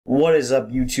What is up,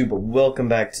 YouTube? Welcome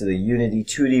back to the Unity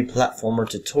 2D platformer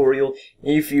tutorial.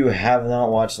 If you have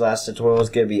not watched the last tutorial, it's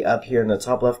going to be up here in the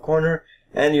top left corner,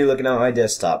 and you're looking at my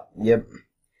desktop. Yep.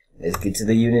 Let's get to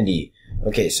the Unity.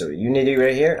 Okay, so Unity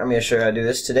right here. I'm going to show you how to do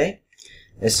this today.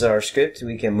 This is our script.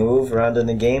 We can move around in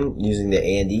the game using the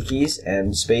A and D keys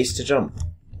and space to jump.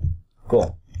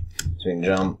 Cool. So we can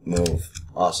jump, move.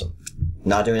 Awesome.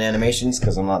 Not doing animations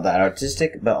because I'm not that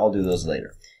artistic, but I'll do those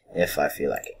later if I feel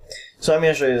like it. So I'm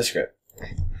going to show you the script.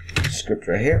 Script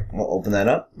right here. We'll open that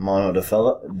up. Mono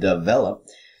develop.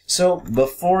 So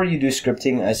before you do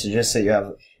scripting, I suggest that you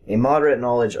have a moderate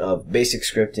knowledge of basic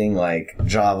scripting like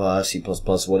Java, C++,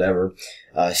 whatever.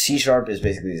 C# is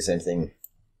basically the same thing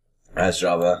as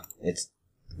Java. It's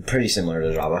pretty similar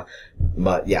to Java.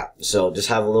 But yeah, so just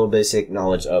have a little basic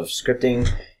knowledge of scripting.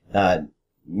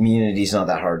 Unity's not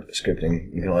that hard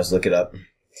scripting. You can always look it up.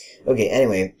 Okay,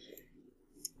 anyway.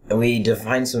 We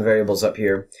define some variables up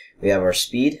here. We have our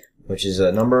speed, which is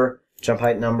a number, jump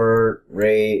height number,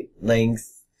 ray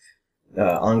length,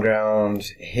 on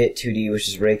ground, hit 2D, which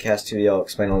is raycast 2D. I'll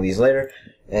explain all these later.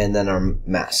 And then our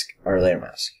mask, our layer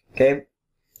mask. Okay?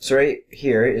 So right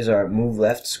here is our move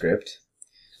left script.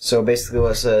 So basically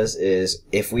what it says is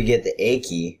if we get the A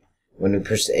key, when we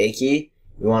push the A key,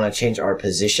 we want to change our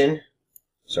position.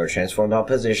 So our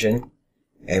transform.position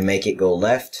and make it go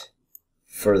left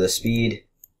for the speed.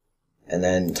 And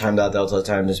then time.delta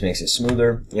time just makes it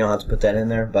smoother. You don't have to put that in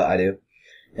there, but I do.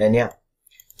 And yeah.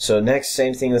 So next,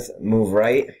 same thing with move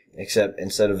right, except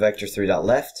instead of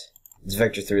vector3.left, it's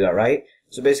vector3.right.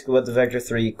 So basically what the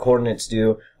vector3 coordinates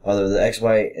do are the x,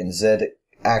 y, and z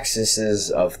axes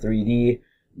of 3D.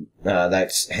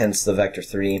 That's hence the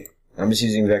vector3. I'm just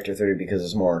using vector3 because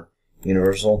it's more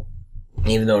universal.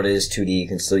 Even though it is 2D, you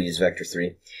can still use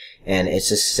vector3. And it's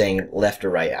just saying left or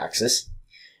right axis.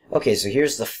 Okay, so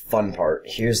here's the fun part.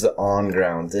 Here's the on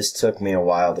ground. This took me a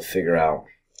while to figure out.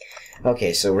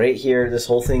 Okay, so right here, this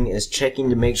whole thing is checking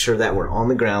to make sure that we're on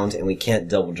the ground and we can't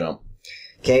double jump.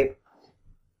 Okay,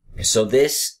 so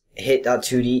this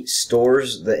hit.2D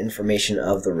stores the information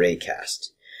of the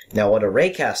raycast. Now what a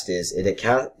raycast is,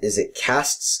 it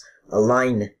casts a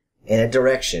line in a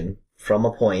direction from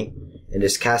a point and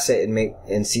just casts it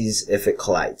and sees if it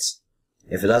collides.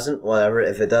 If it doesn't, whatever.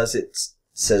 If it does, it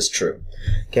says true.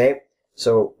 Okay,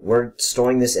 so we're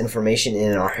storing this information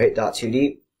in our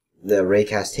hit.2D, the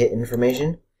raycast hit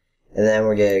information, and then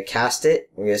we're going to cast it.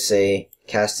 We're going to say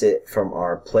cast it from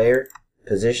our player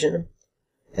position,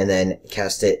 and then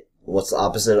cast it, what's the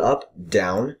opposite of up?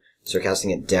 Down. So we're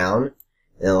casting it down,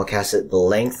 and then we'll cast it the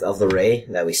length of the ray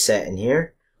that we set in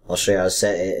here. I'll show you how to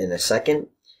set it in a second.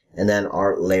 And then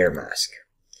our layer mask.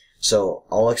 So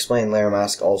I'll explain layer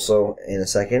mask also in a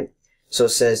second. So it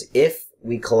says if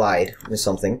we collide with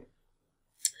something,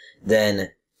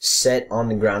 then set on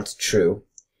the ground to true,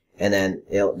 and then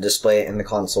it'll display it in the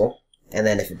console. And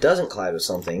then if it doesn't collide with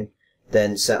something,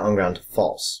 then set on ground to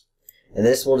false. And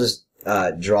this will just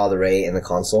draw the ray in the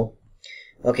console.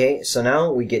 Okay, so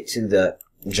now we get to the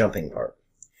jumping part.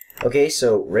 Okay,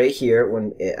 so right here,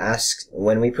 when it asks,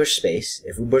 when we push space,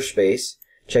 if we push space,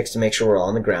 checks to make sure we're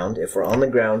on the ground. If we're on the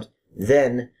ground,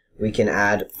 then we can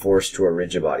add force to our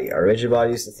rigid body. Our rigid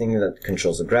body is the thing that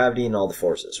controls the gravity and all the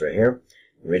forces right here.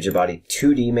 Rigid body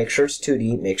 2D, make sure it's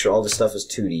 2D, make sure all this stuff is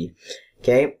 2D.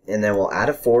 Okay, and then we'll add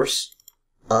a force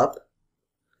up,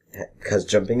 because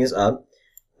jumping is up,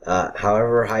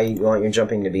 however high you want your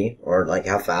jumping to be, or like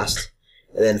how fast.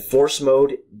 And then force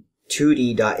mode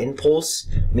 2D.impulse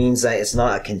means that it's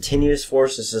not a continuous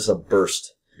force, it's just a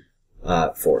burst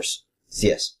force. So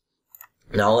yes.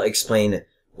 Now I'll explain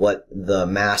what the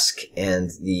mask and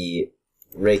the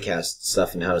raycast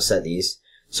stuff and how to set these.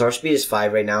 So our speed is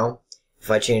 5 right now.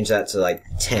 If I change that to like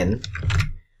 10,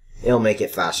 it'll make it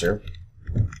faster.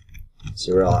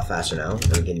 So we're a lot faster now.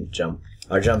 And we can jump.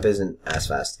 Our jump isn't as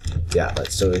fast. Yeah,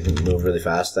 but so we can move really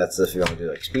fast. That's if you want to do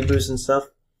like speed boost and stuff.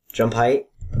 Jump height.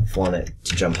 If you want it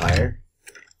to jump higher.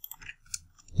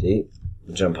 See?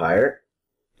 Jump higher.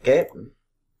 Okay.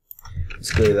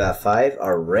 Let's go to that 5.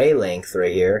 Our ray length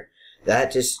right here,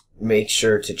 that just makes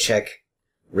sure to check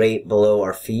right below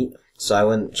our feet. So I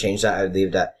wouldn't change that. I'd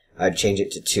leave that. I'd change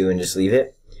it to 2 and just leave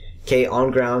it. Okay,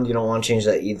 on ground, you don't want to change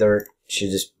that either. It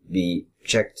should just be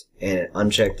checked and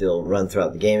unchecked. It'll run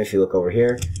throughout the game. If you look over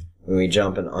here, when we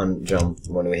jump and unjump,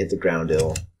 when we hit the ground,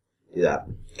 it'll do that.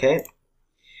 Okay?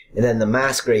 And then the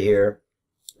mask right here,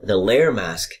 the layer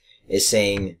mask is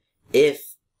saying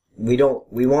if we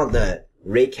want the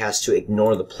raycast to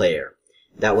ignore the player.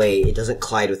 That way it doesn't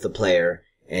collide with the player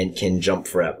and can jump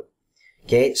forever.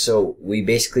 Okay, so we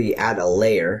basically add a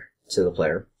layer to the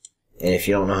player. And if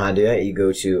you don't know how to do that, you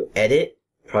go to Edit,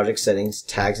 project settings,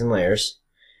 tags and layers,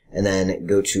 and then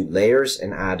go to layers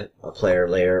and add a player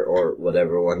layer or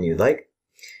whatever one you like,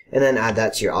 and then add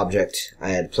that to your object.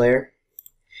 I add player,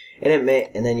 and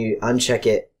then you uncheck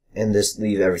it and just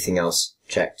leave everything else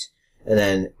checked. And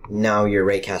then now your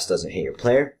raycast doesn't hit your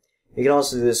player. You can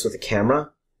also do this with a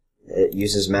camera. It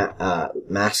uses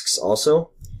masks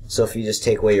also. So if you just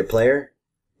take away your player,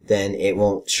 then it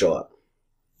won't show up.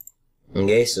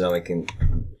 Okay, so now we can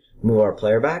move our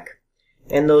player back.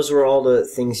 And those were all the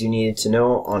things you needed to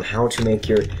know on how to make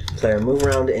your player move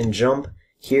around and jump.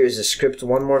 Here is the script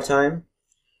one more time.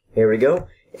 Here we go.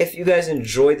 If you guys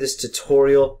enjoyed this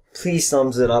tutorial, please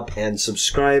thumbs it up and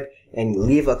subscribe and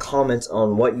leave a comment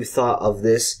on what you thought of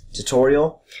this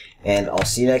tutorial. And I'll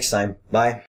see you next time. Bye.